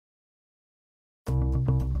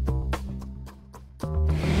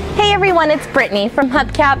Hey everyone, it's Brittany from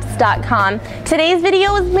Hubcaps.com. Today's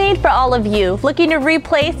video is made for all of you looking to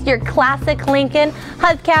replace your classic Lincoln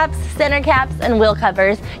hubcaps, center caps, and wheel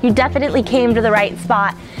covers. You definitely came to the right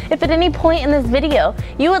spot. If at any point in this video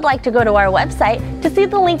you would like to go to our website to see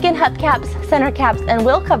the Lincoln hubcaps, center caps, and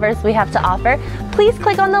wheel covers we have to offer, please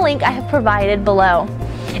click on the link I have provided below.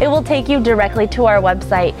 It will take you directly to our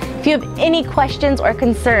website. If you have any questions or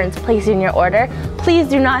concerns placing your order, please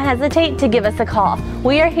do not hesitate to give us a call.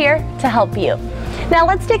 We are here to help you. Now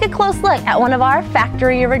let's take a close look at one of our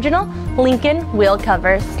factory original Lincoln wheel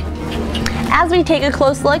covers. As we take a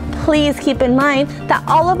close look, please keep in mind that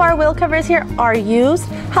all of our wheel covers here are used,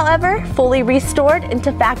 however, fully restored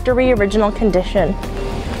into factory original condition.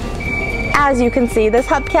 As you can see, this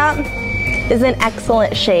hubcap is in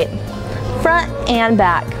excellent shape, front and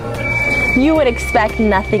back. You would expect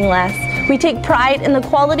nothing less. We take pride in the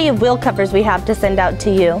quality of wheel covers we have to send out to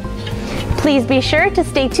you. Please be sure to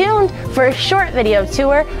stay tuned for a short video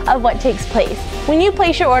tour of what takes place when you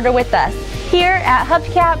place your order with us here at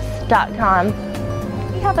Hubcaps.com.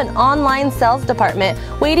 We have an online sales department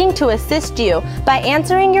waiting to assist you by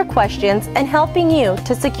answering your questions and helping you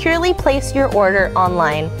to securely place your order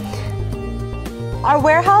online. Our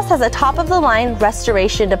warehouse has a top-of-the-line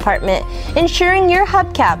restoration department, ensuring your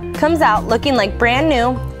hubcap comes out looking like brand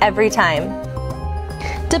new every time.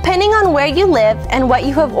 Depending on where you live and what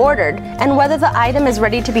you have ordered and whether the item is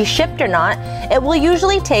ready to be shipped or not, it will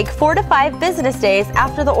usually take 4 to 5 business days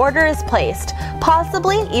after the order is placed,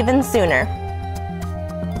 possibly even sooner.